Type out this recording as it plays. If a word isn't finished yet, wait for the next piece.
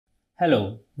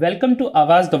Hello, welcome to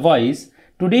Awaz the Voice.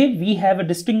 Today we have a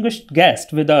distinguished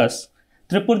guest with us,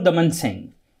 Tripurdaman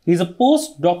Singh. He is a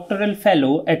postdoctoral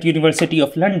fellow at University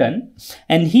of London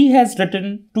and he has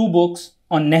written two books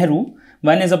on Nehru.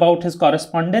 One is about his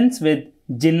correspondence with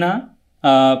Jinnah,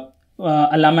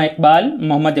 Allama Iqbal,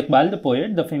 Muhammad Iqbal, the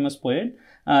poet, the famous poet,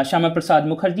 Shyama Prasad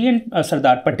Mukherjee and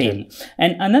Sardar Patel.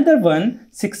 And another one,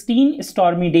 16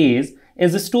 Stormy Days,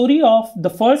 is a story of the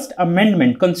first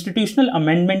amendment, constitutional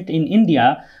amendment in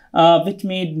India, which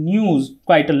made news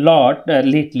quite a lot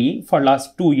lately for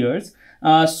last 2 years.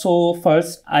 So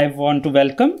first, I want to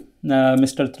welcome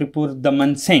Mr.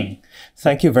 Tripurdaman Singh.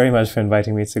 Thank you very much for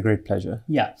inviting me. It's a great pleasure.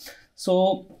 Yeah.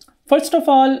 So first of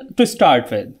all, to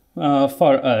start with,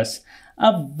 for us,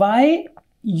 why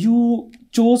you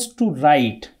chose to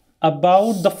write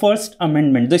about the First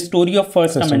Amendment, the story of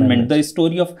First Amendment, the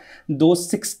story of those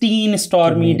 16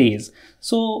 stormy days.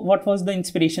 So what was the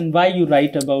inspiration? Why you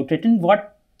write about it? And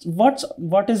what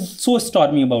is so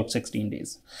stormy about 16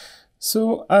 days?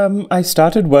 So I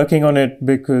started working on it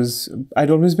because I'd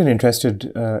always been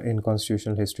interested in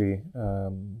constitutional history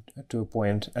to a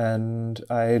point. And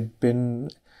I'd been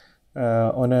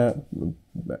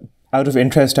out of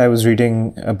interest, I was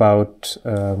reading about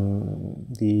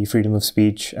the freedom of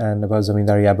speech and about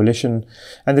zamindari abolition.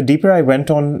 And the deeper I went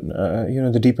on,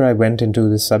 the deeper I went into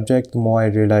this subject, the more I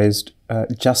realized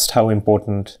just how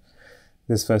important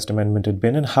this First Amendment had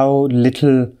been and how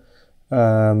little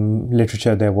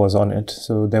literature there was on it.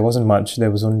 So there wasn't much. There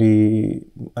was only,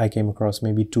 I came across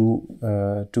maybe two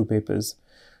papers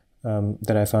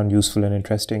that I found useful and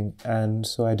interesting. And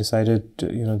so I decided,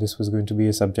 this was going to be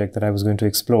a subject that I was going to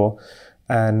explore.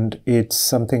 And it's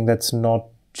something that's not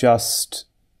just,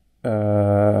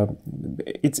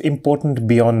 it's important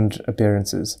beyond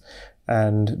appearances.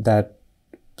 And that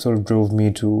sort of drove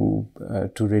me to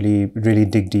really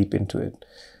dig deep into it.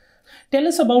 Tell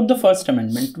us about the First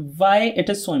Amendment, why it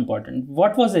is so important.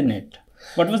 What was in it?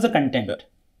 What was the content?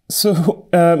 So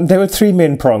there were three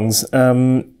main prongs.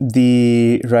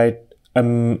 The right,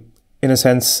 in a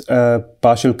sense,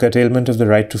 partial curtailment of the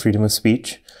right to freedom of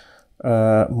speech,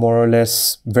 more or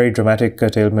less very dramatic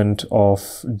curtailment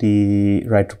of the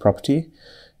right to property,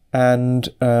 and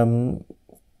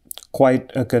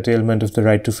quite a curtailment of the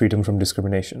right to freedom from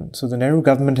discrimination. So the Nehru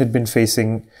government had been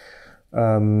facing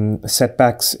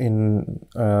setbacks in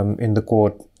the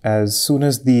court as soon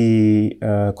as the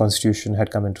Constitution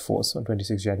had come into force on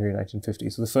 26 January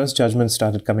 1950. So the first judgments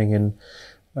started coming in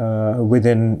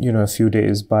within a few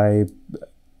days by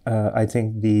I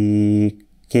think the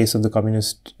case of the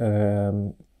communist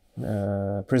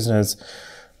prisoners,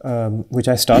 which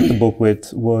I start the book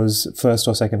with, was 1st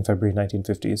or 2nd February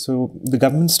 1950. So the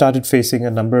government started facing a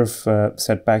number of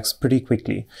setbacks pretty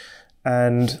quickly,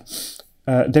 and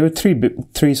there were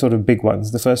three sort of big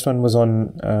ones. The first one was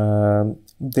on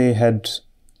they had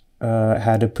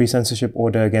had a pre-censorship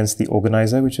order against the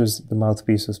organizer, which was the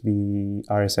mouthpiece of the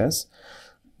RSS,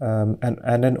 and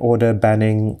an order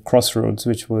banning Crossroads,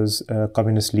 which was a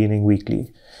communist-leaning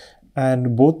weekly.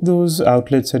 And both those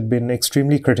outlets had been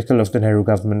extremely critical of the Nehru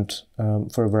government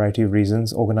for a variety of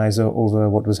reasons. Organizer over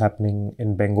what was happening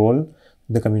in Bengal,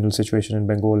 the communal situation in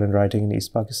Bengal and rioting in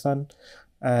East Pakistan,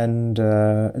 and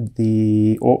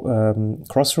the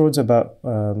Crossroads about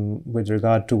with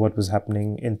regard to what was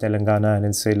happening in Telangana and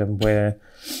in Salem, where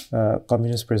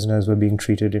communist prisoners were being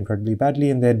treated incredibly badly,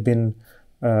 and there had been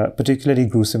a particularly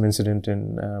gruesome incident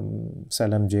in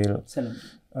Salem jail,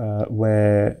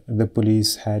 where the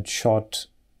police had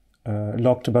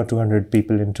locked about 200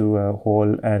 people into a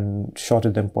hall and shot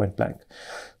at them point blank.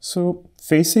 So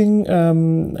facing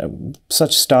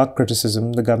such stark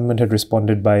criticism, the government had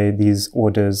responded by these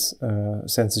orders,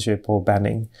 censorship or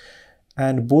banning.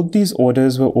 And both these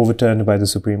orders were overturned by the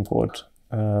Supreme Court.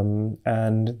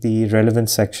 And the relevant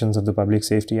sections of the Public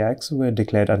Safety Acts were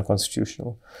declared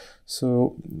unconstitutional.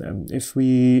 So if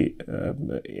we,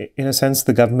 in a sense,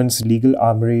 the government's legal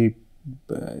armory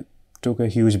took a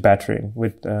huge battering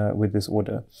with this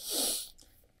order.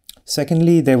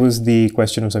 Secondly, there was the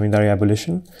question of zamindari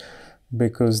abolition,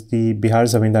 because the Bihar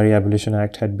Zamindari Abolition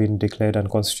Act had been declared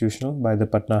unconstitutional by the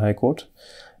Patna High Court.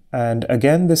 And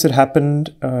again, this had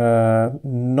happened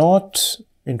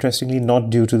interestingly, not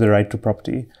due to the right to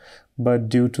property, but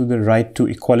due to the right to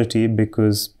equality,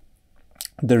 because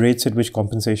the rates at which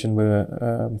compensation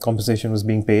was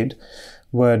being paid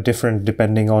were different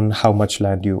depending on how much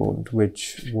land you owned,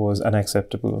 which was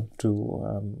unacceptable to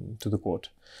the court.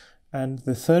 And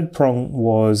the third prong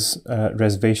was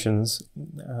reservations,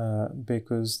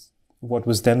 because what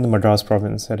was then the Madras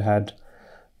province had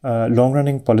a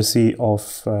long-running policy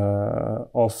of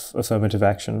affirmative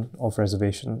action, of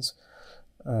reservations,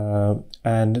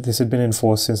 and this had been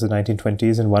enforced since the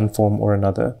 1920s in one form or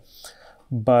another.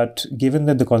 But given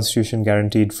that the Constitution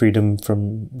guaranteed freedom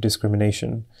from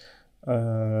discrimination,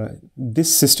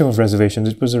 this system of reservations,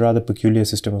 it was a rather peculiar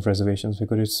system of reservations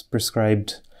because it's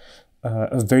prescribed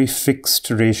a very fixed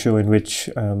ratio in which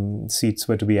seats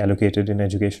were to be allocated in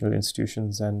educational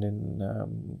institutions and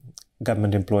in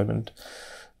government employment.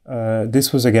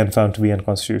 This was again found to be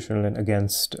unconstitutional and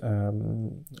against,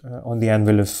 on the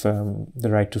anvil of the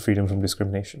right to freedom from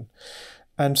discrimination.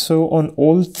 And so on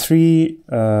all three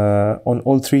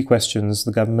questions,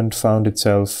 the government found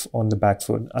itself on the back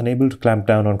foot, unable to clamp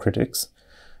down on critics,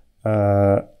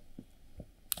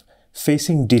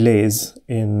 facing delays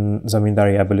in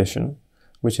Zamindari abolition,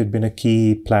 which had been a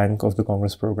key plank of the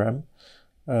Congress program,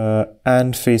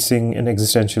 and facing an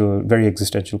very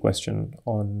existential question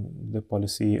on the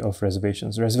policy of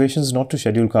reservations. Reservations not to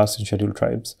scheduled castes and scheduled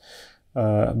tribes,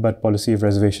 but policy of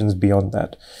reservations beyond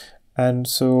that. And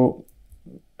so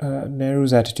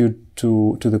Nehru's attitude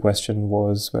to the question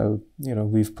was, well,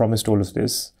 we've promised all of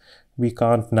this. We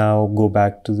can't now go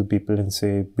back to the people and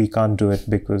say, we can't do it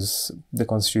because the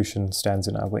Constitution stands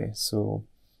in our way. So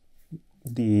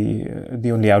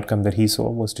the only outcome that he saw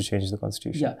was to change the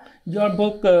Constitution. Yeah. Your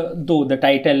book, though, the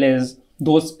title is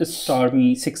Those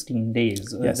Stormy 16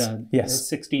 Days. Yes.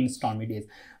 16 Stormy Days.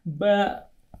 But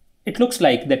it looks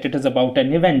like that it is about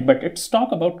an event, but it's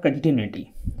talk about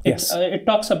continuity. Yes. It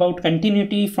talks about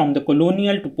continuity from the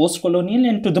colonial to post-colonial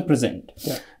and to the present.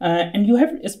 Yeah. And you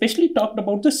have especially talked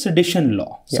about the sedition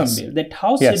law somewhere, that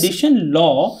how Yes. sedition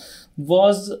law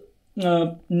was,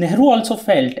 Nehru also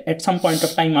felt at some point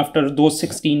of time after those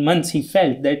 16 months, he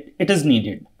felt that it is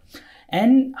needed.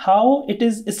 And how it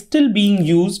is still being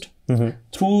used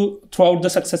throughout the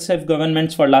successive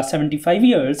governments for last 75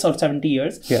 years or 70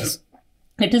 years. Yes.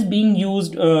 It is being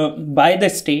used by the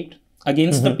state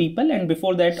against the people, and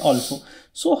before that also.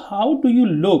 So how do you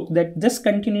look that this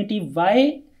continuity,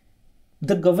 why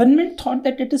the government thought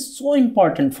that it is so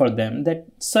important for them that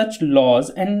such laws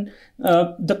and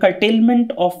the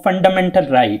curtailment of fundamental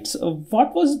rights,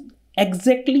 what was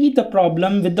exactly the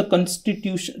problem with the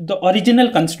Constitution, the original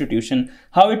Constitution,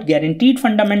 how it guaranteed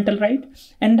fundamental right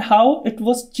and how it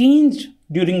was changed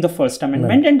during the First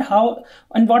Amendment,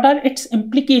 and what are its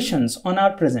implications on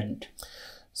our present?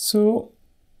 So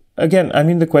again, I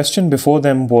mean, the question before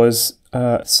them was,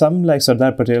 some like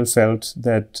Sardar Patel felt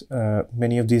that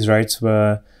many of these rights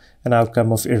were an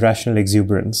outcome of irrational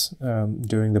exuberance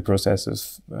during the process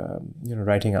of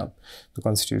writing up the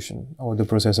Constitution or the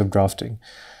process of drafting.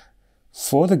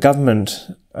 For the government,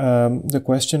 the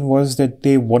question was that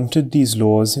they wanted these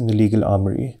laws in the legal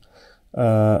armory.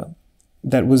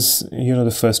 That was,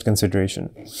 the first consideration.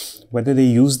 Whether they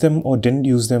used them or didn't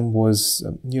use them was,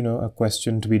 a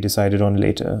question to be decided on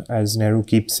later. As Nehru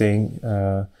keeps saying,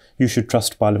 you should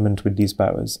trust Parliament with these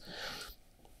powers.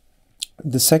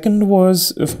 The second was,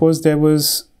 of course,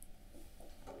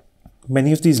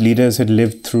 many of these leaders had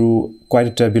lived through quite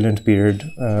a turbulent period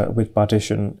with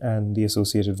partition and the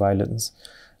associated violence.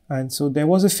 And so there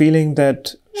was a feeling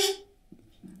that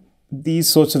these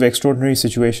sorts of extraordinary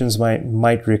situations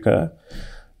might recur,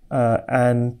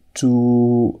 and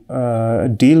to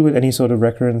deal with any sort of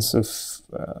recurrence of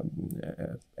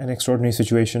an extraordinary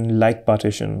situation like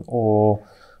partition, or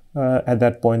at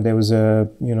that point there was a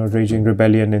raging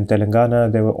rebellion in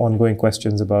Telangana. There were ongoing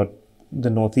questions about the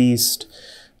Northeast.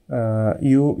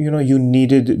 You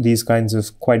needed these kinds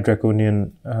of quite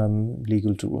draconian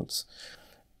legal tools,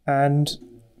 and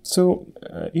so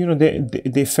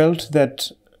they felt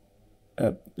that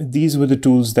these were the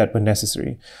tools that were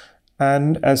necessary.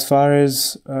 And as far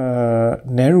as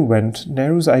Nehru went,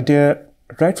 Nehru's idea,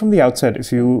 right from the outset,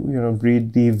 if you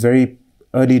read the very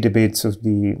early debates of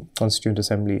the Constituent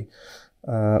Assembly,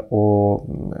 or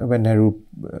when Nehru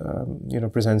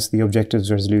presents the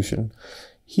Objectives Resolution,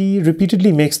 he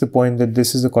repeatedly makes the point that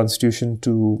this is a constitution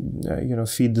to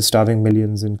feed the starving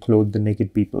millions and clothe the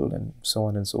naked people and so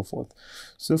on and so forth.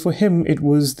 So for him, it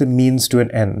was the means to an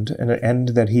end, and an end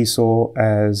that he saw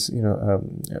as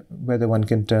whether one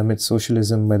can term it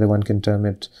socialism, whether one can term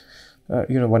it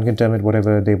one can term it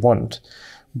whatever they want.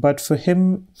 But for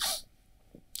him,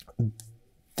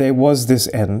 there was this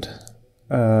end.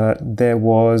 There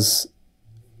was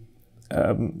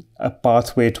a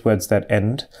pathway towards that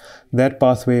end. That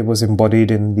pathway was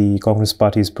embodied in the Congress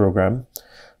Party's program,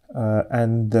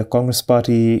 and the Congress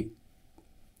Party,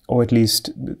 or at least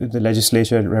the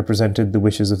legislature, represented the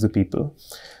wishes of the people,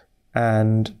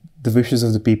 and the wishes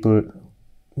of the people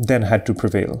then had to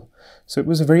prevail. So it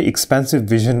was a very expansive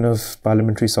vision of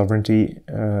parliamentary sovereignty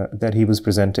that he was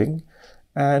presenting,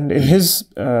 and in his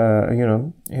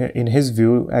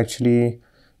view, actually,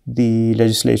 the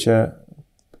legislature,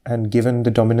 and given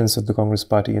the dominance of the Congress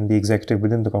Party and the executive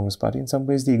within the Congress Party, in some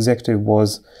ways the executive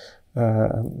was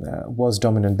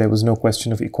dominant. There was no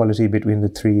question of equality between the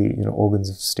three, organs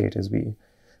of state, as we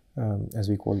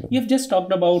call them. You've just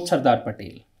talked about Sardar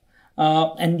Patel,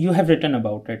 and you have written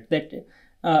about it, that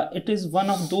it is one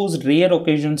of those rare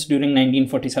occasions during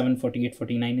 1947, 48,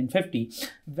 49, and 50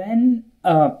 when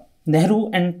Nehru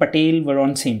and Patel were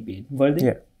on same page. Were they?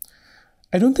 Yeah.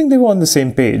 I don't think they were on the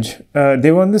same page.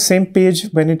 They were on the same page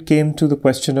when it came to the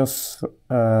question of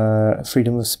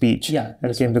freedom of speech. Yeah, and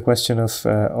it came to the question of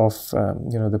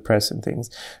the press and things.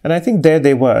 And I think there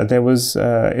they were. There was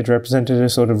it represented a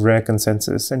sort of rare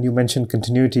consensus. And you mentioned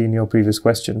continuity in your previous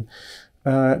question.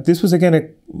 This was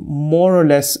again more or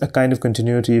less a kind of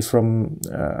continuity from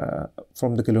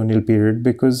the colonial period,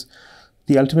 because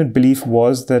the ultimate belief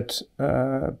was that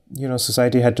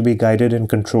society had to be guided and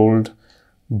controlled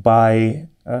by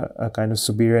a kind of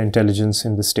superior intelligence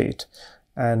in the state.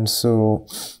 And so,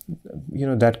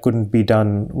 that couldn't be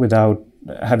done without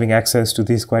having access to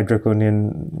these quite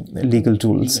draconian legal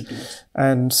tools.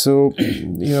 And so,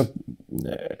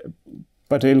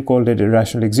 Patel called it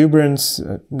irrational exuberance.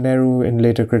 Nehru, in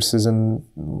later criticism,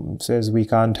 says we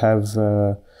can't have,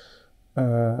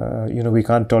 we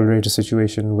can't tolerate a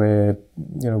situation where,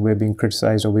 we're being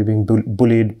criticized or we're being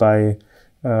bullied by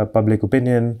public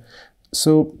opinion.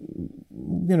 So,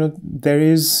 they're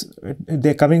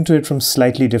coming to it from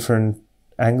slightly different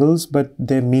angles, but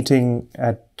they're meeting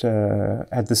at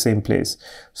the same place.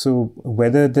 So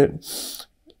whether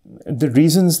the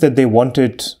reasons that they want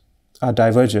it are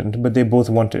divergent, but they both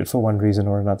want it for one reason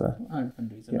or another.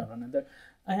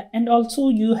 And also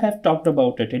you have talked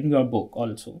about it in your book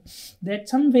also, that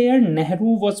somewhere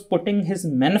Nehru was putting his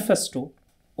manifesto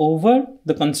over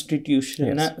the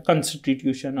constitution, Yes.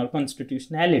 Constitution or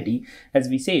constitutionality, as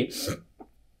we say.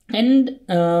 And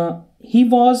he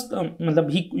was,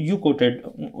 you quoted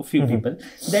a few people,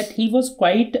 that he was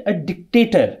quite a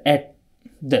dictator at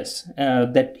this,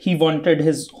 that he wanted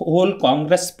his whole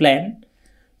Congress plan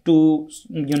to,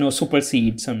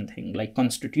 supersede something like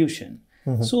constitution.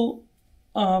 So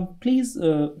please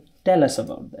tell us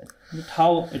about that,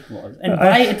 how it was and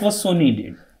why it was so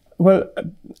needed. Well,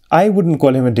 I wouldn't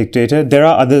call him a dictator. There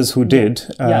are others who did.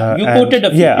 Yeah, you quoted a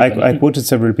few people. I quoted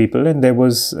several people, and there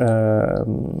was,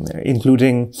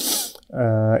 including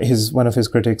one of his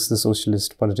critics, the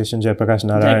socialist politician Jayaprakash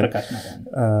Narayan.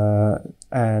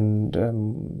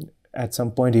 And at some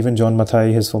point, even John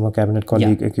Mathai, his former cabinet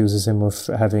colleague, accuses him of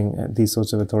having these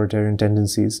sorts of authoritarian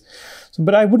tendencies. So,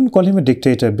 but I wouldn't call him a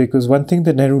dictator, because one thing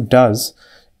that Nehru does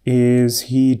is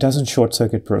he doesn't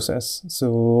short-circuit process.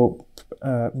 So,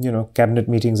 cabinet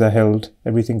meetings are held,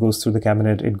 everything goes through the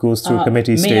cabinet, it goes through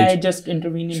committee stage. May I just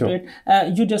intervene into it?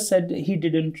 You just said he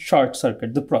didn't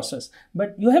short-circuit the process,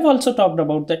 but you have also talked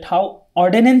about that how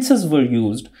ordinances were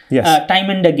used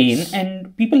time and again,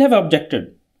 and people have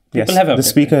objected. The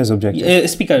speaker has objected.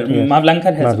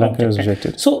 Mavlankar has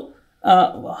objected. So,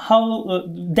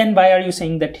 then why are you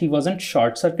saying that he wasn't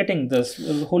short-circuiting this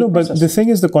whole process? But the thing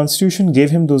is, the Constitution gave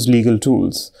him those legal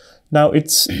tools. Now,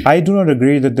 I do not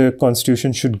agree that the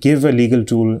Constitution should give a legal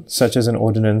tool such as an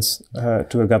ordinance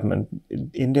to a government.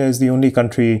 India is the only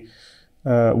country,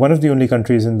 one of the only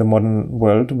countries in the modern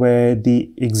world where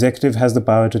the executive has the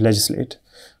power to legislate,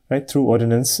 right? Through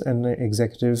ordinance, and the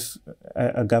executive,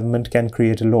 a government can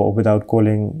create a law without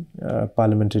calling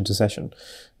parliament into session.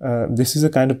 This is a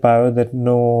kind of power that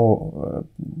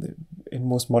in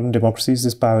most modern democracies,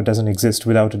 this power doesn't exist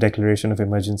without a declaration of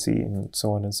emergency and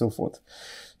so on and so forth.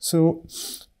 So,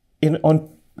 I'm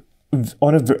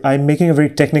making a very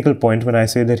technical point when I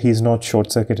say that he's not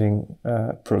short-circuiting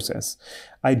process.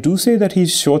 I do say that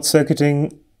he's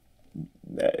short-circuiting.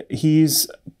 He's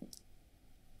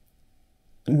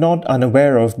not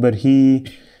unaware of, but he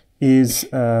is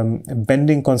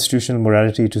bending constitutional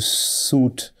morality to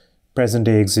suit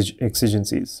present-day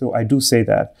exigencies. So I do say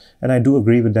that, and I do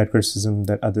agree with that criticism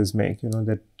that others make.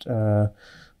 That.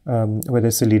 Whether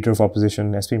it's the leader of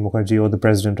opposition, S.P. Mukherjee, or the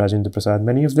president, Rajendra Prasad,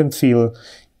 many of them feel,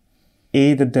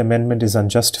 that the amendment is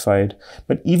unjustified.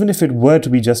 But even if it were to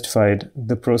be justified,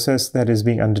 the process that is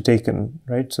being undertaken,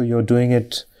 right? So you're doing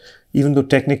it, even though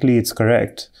technically it's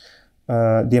correct,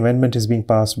 the amendment is being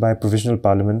passed by a provisional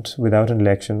parliament without an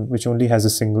election, which only has a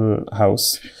single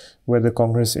house, where the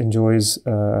Congress enjoys,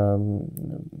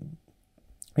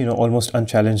 almost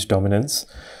unchallenged dominance,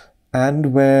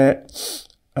 and where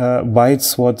wide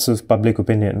swaths of public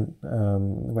opinion,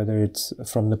 whether it's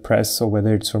from the press or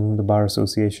whether it's from the bar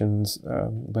associations,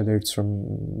 whether it's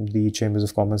from the chambers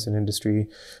of commerce and industry,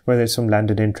 whether it's from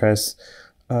landed interests,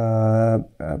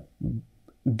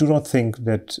 do not think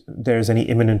that there is any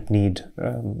imminent need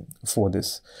for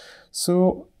this.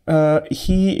 So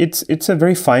it's a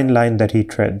very fine line that he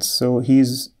treads. So he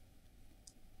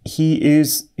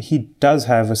does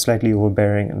have a slightly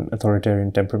overbearing and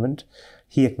authoritarian temperament.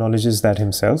 He acknowledges that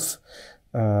himself.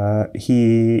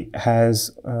 He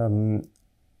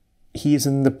is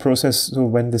in the process. So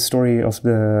when the story of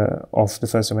the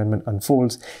First Amendment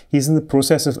unfolds, he's in the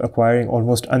process of acquiring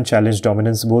almost unchallenged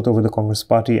dominance both over the Congress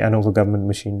Party and over government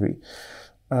machinery.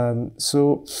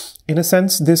 So in a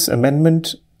sense, this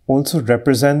amendment also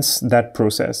represents that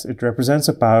process. It represents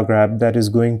a power grab that is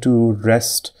going to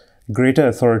wrest greater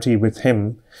authority with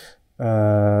him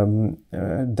than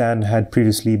had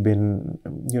previously been,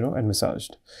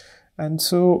 envisaged. And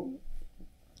so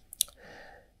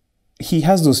he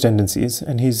has those tendencies,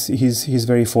 and he's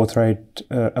very forthright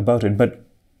about it. But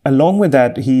along with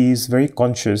that, he's very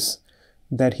conscious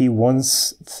that he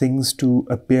wants things to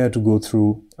appear to go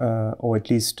through, or at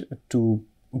least to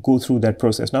go through that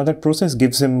process. Now, that process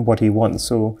gives him what he wants.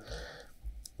 So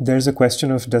there's a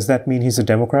question of, does that mean he's a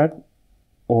Democrat,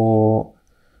 or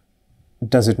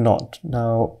does it not?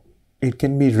 Now, it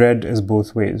can be read as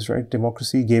both ways, right?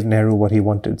 Democracy gave Nehru what he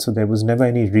wanted, so there was never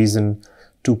any reason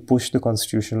to push the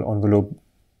constitutional envelope,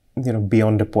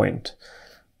 beyond a point.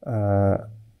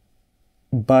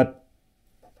 But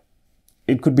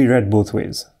it could be read both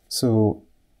ways. So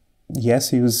yes,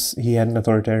 he had an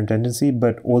authoritarian tendency,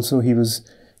 but also he was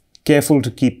careful to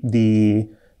keep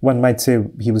one might say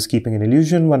he was keeping an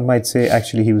illusion, one might say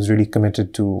actually he was really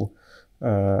committed to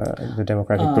the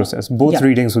democratic process. Both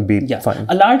readings would be fine.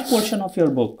 A large portion of your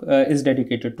book is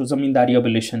dedicated to Zamindari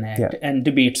Abolition Act and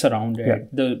debates around it,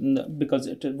 because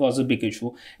it was a big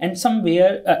issue. And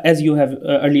somewhere, as you have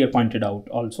earlier pointed out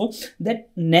also, that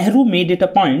Nehru made it a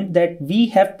point that we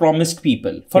have promised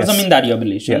people for Zamindari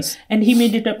Abolition. And he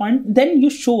made it a point. Then you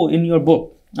show in your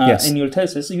book, in your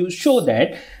thesis, you show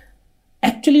that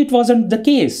actually it wasn't the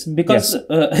case, because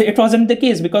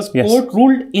court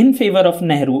ruled in favor of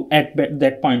Nehru at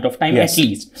that point of time, at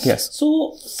least.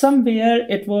 So somewhere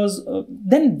it was,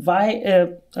 then why,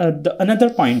 another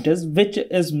point is, which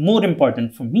is more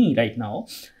important for me right now,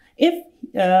 if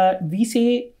we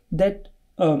say that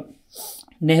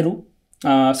Nehru,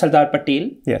 Sardar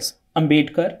Patel,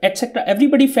 Ambedkar, etc.,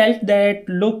 everybody felt that,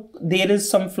 look, there is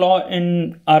some flaw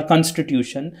in our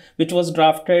constitution, which was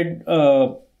drafted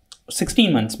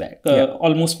 16 months back,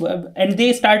 almost, and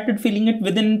they started feeling it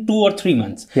within 2 or 3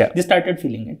 months. They started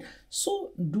feeling it.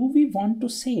 So do we want to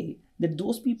say that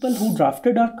those people who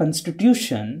drafted our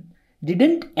constitution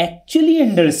didn't actually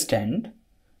understand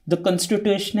the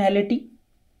constitutionality,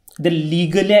 the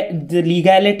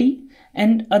legality,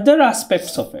 and other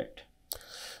aspects of it?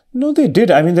 No, they did.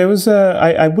 I mean, there was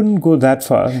I wouldn't go that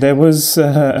far. There was,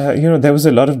 there was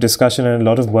a lot of discussion and a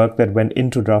lot of work that went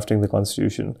into drafting the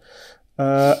constitution.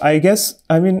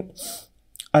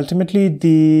 Ultimately,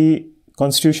 the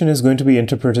constitution is going to be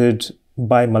interpreted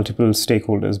by multiple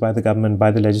stakeholders, by the government, by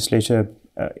the legislature,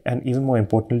 and even more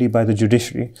importantly, by the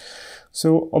judiciary.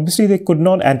 So obviously, they could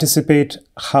not anticipate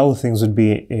how things would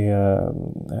be,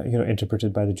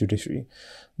 interpreted by the judiciary.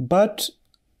 But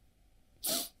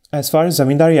as far as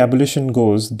Zamindari abolition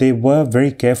goes, they were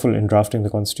very careful in drafting the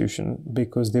constitution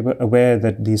because they were aware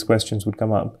that these questions would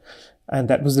come up. And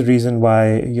that was the reason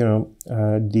why,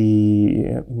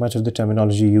 much of the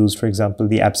terminology used, for example,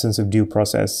 the absence of due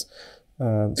process.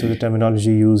 So the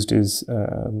terminology used is,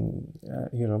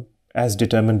 as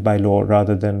determined by law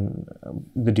rather than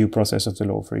the due process of the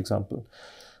law, for example.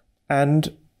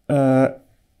 And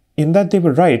in that they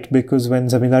were right, because when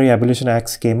Zamindari Abolition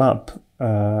Acts came up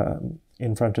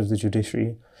in front of the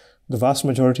judiciary, the vast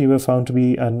majority were found to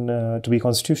be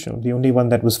constitutional. The only one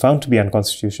that was found to be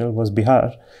unconstitutional was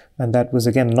Bihar, and that was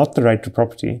again not the right to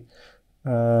property.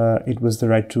 It was the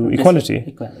right to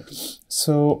equality.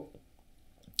 So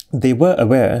they were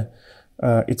aware.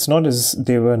 It's not as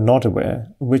they were not aware,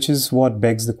 which is what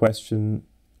begs the question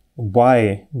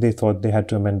why they thought they had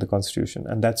to amend the constitution,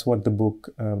 and that's what the book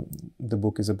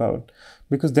is about.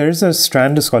 Because there is a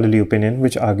strand of scholarly opinion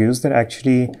which argues that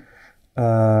actually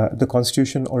the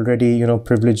constitution already,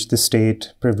 privileged the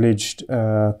state, privileged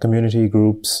community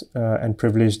groups, and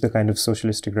privileged the kind of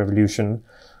socialistic revolution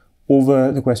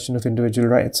over the question of individual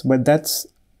rights. But that's,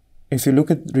 if you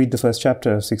read the first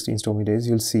chapter of 16 Stormy Days,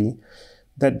 you'll see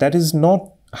that that is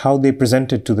not how they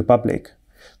present it to the public.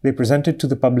 They present it to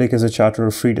the public as a charter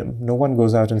of freedom. No one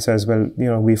goes out and says, well,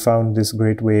 we found this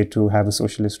great way to have a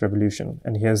socialist revolution,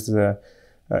 and here's the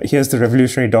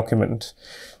revolutionary document.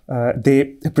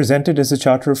 They present it as a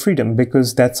charter of freedom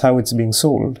because that's how it's being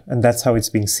sold and that's how it's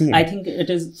being seen. I think it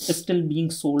is still being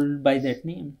sold by that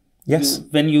name. Yes.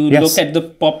 When you Yes. look at the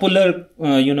popular,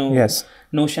 Yes.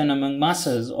 notion among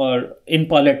masses, or in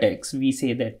politics, we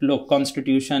say that, look,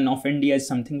 Constitution of India is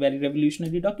something very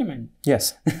revolutionary document.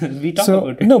 Yes. We talk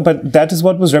about it. No, but that is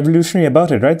what was revolutionary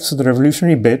about it, right? So the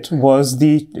revolutionary bit was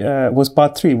was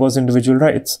part 3, was individual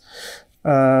rights.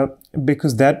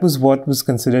 Because that was what was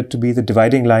considered to be the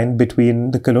dividing line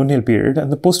between the colonial period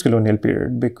and the post-colonial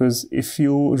period. Because if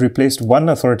you replaced one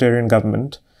authoritarian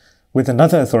government with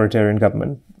another authoritarian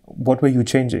government, what were you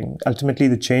changing? Ultimately,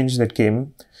 the change that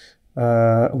came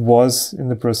was in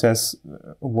the process,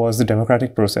 was the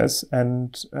democratic process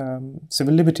and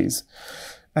civil liberties.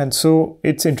 And so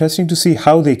it's interesting to see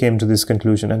how they came to this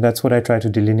conclusion. And that's what I try to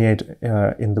delineate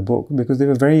in the book, because they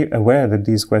were very aware that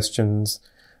these questions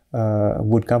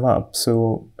would come up.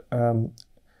 So,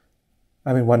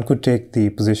 I mean, one could take the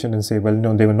position and say, well,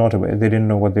 no, they were not aware. They didn't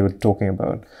know what they were talking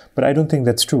about. But I don't think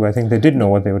that's true. I think they did know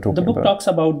what they were talking about. The book talks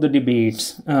about the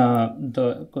debates,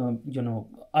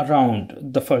 around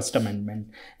the First Amendment.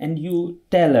 And you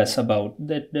tell us about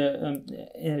that,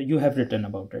 you have written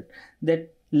about it,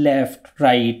 that left,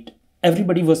 right,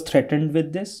 everybody was threatened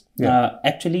with this. Yeah.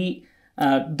 Actually,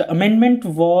 the amendment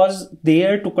was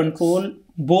there to control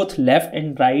both left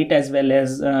and right, as well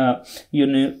as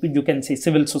you can say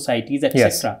civil societies,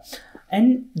 etc. Yes.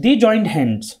 And they joined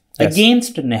hands Yes.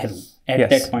 against Nehru at Yes.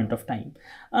 that point of time.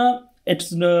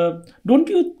 Don't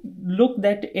you look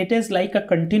that it is like a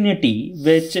continuity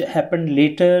which happened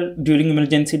later during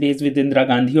emergency days with Indira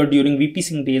Gandhi, or during VP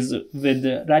Singh days with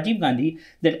Rajiv Gandhi,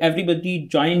 that everybody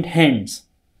joined hands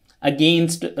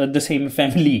against the same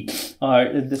family or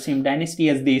the same dynasty,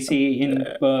 as they say in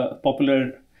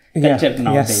popular culture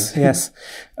nowadays? Yes.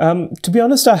 To be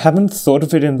honest, I haven't thought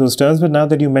of it in those terms, but now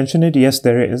that you mention it, yes,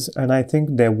 there is. And I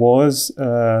think there was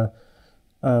a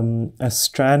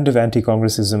strand of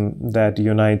anti-Congressism that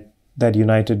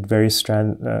united various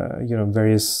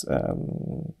various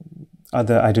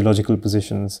other ideological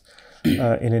positions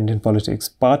in Indian politics.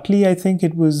 Partly, I think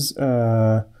it was,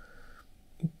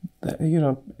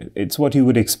 it's what you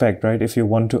would expect, right? If you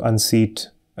want to unseat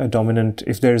a dominant,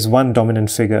 if there is one dominant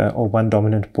figure or one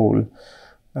dominant pole,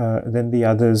 then the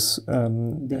others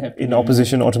in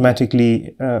opposition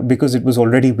automatically, because it was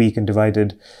already weak and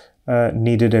divided,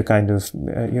 needed a kind of,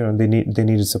 they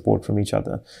needed support from each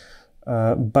other.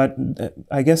 But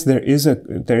I guess there is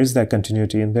that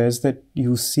continuity, and there's that,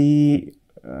 you see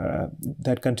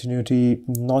that continuity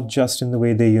not just in the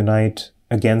way they unite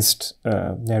against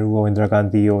Nehru or Indira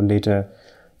Gandhi, or later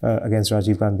against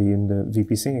Rajiv Gandhi in the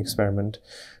VP Singh experiment,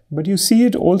 but you see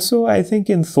it also, I think,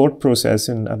 in thought process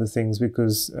and other things,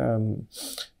 because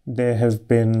there have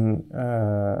been,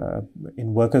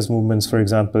 in workers' movements, for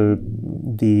example,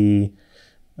 the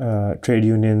trade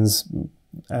unions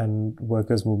and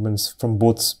workers' movements from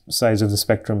both sides of the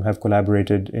spectrum have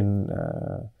collaborated in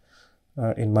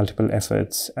multiple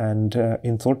efforts, and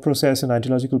in thought process and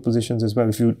ideological positions as well.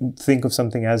 If you think of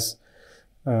something as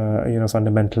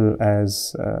fundamental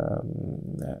as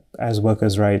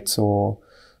workers' rights, or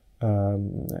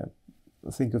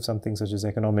think of something such as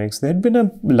economics, there had been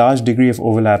a large degree of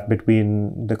overlap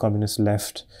between the communist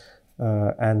left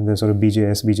and the sort of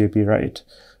BJP right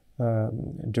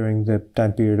during the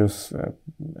time period of,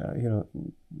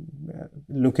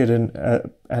 look at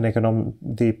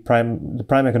the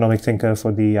prime economic thinker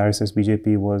for the RSS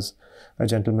BJP was a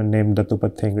gentleman named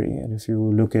Dattopant Thengri. And if you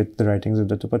look at the writings of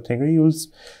Dattopant Thengri,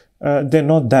 they're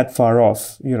not that far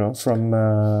off,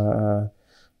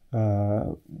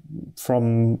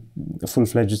 from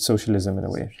full-fledged socialism in a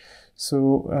way.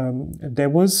 So there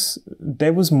was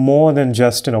more than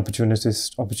just an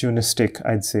opportunistic,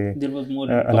 I'd say, there was more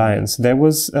alliance. There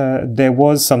was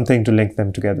something to link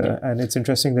them together, and it's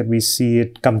interesting that we see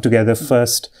it come together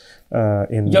first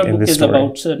in Your book this is story.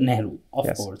 about Nehru, of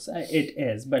Yes. course, it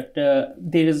is. But there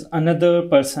is another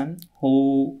person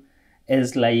who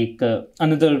is like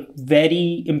another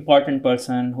very important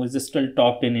person who is still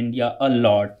talked in India a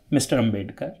lot, Mr.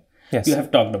 Ambedkar. Yes. You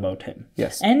have talked about him.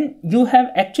 Yes. And you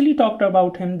have actually talked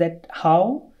about him, that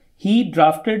how he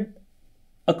drafted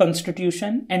a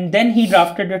constitution, and then he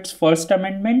drafted its first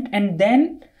amendment, and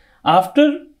then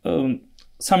after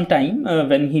some time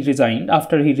after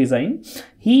he resigned,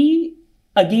 he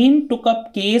again took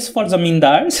up case for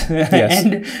zamindars. Yes.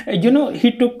 And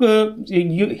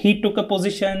he took a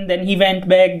position, then he went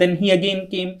back, then he again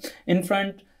came in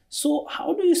front. So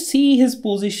how do you see his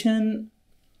position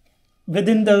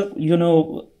within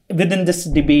within this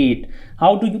debate?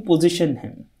 How do you position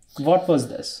him? What was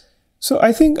this? So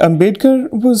I think Ambedkar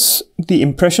was, the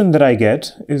impression that I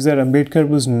get is that Ambedkar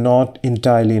was not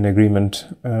entirely in agreement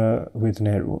with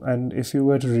Nehru. And if you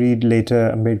were to read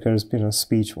later Ambedkar's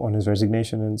speech on his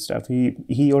resignation and stuff,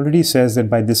 he already says that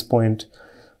by this point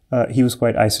he was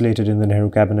quite isolated in the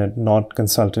Nehru cabinet, not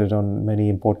consulted on many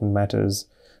important matters,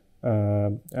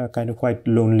 a kind of quite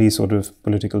lonely sort of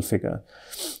political figure.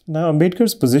 Now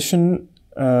Ambedkar's position,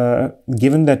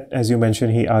 given that, as you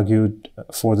mentioned, he argued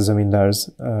for the zamindars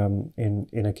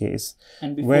in a case,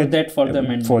 and before that for the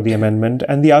amendment. For the amendment,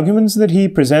 and the arguments that he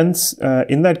presents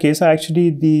in that case are actually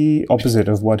the opposite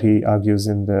of what he argues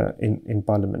in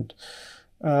Parliament.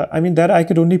 I mean, that I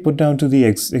could only put down to the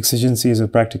exigencies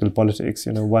of practical politics.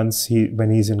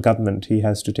 When he's in government, he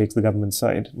has to take the government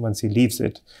side. Once he leaves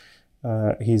it,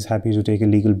 he's happy to take a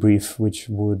legal brief which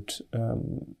would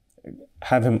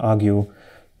have him argue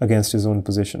against his own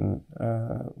position,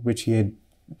 which he had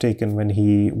taken when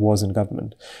he was in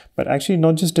government. But actually,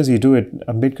 not just does he do it,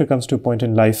 Ambedkar comes to a point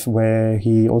in life where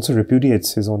he also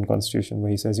repudiates his own constitution,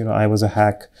 where he says, I was a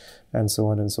hack, and so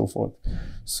on and so forth.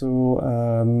 So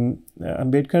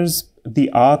the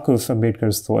arc of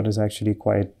Ambedkar's thought is actually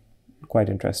quite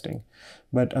interesting.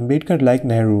 But Ambedkar, like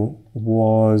Nehru,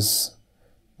 was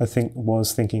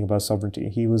thinking about sovereignty.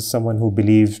 He was someone who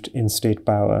believed in state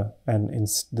power and in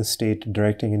the state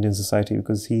directing Indian society,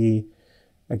 because he,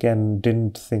 again,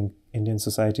 didn't think Indian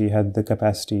society had the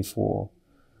capacity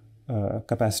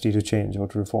to change or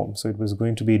to reform. So it was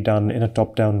going to be done in a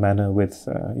top-down manner with,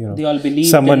 they all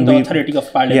believed in the authority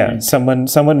of parliament. Yeah,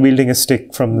 someone wielding a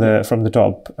stick from the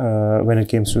top when it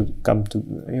comes to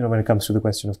the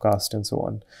question of caste and so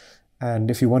on.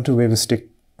 And if you want to wave a stick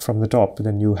from the top,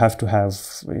 then you have to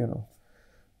have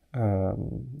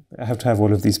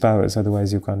all of these powers,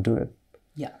 otherwise you can't do it.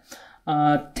 Yeah.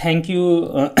 Thank you,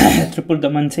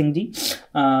 Tripurdaman Singh ji.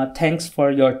 Thanks for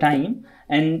your time.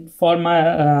 And for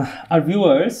our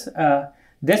viewers,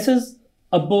 this is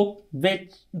a book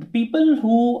which the people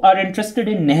who are interested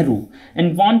in Nehru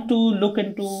and want to look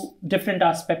into different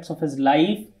aspects of his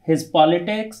life, his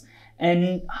politics,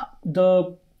 and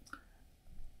the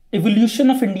evolution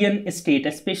of Indian state,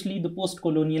 especially the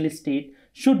post-colonial state,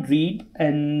 should read.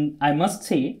 And I must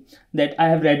say that I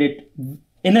have read it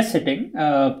in a sitting.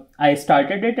 I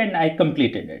started it and I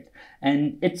completed it.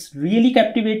 And it's really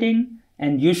captivating,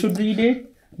 and you should read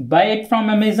it. Buy it from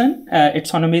Amazon.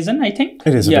 It's on Amazon, I think.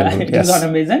 It is available, it is on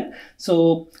Amazon.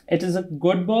 So it is a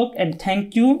good book. And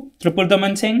thank you,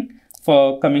 Tripurdaman Singh,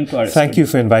 for coming to our Thank you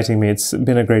for inviting me. It's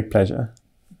been a great pleasure.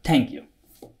 Thank you.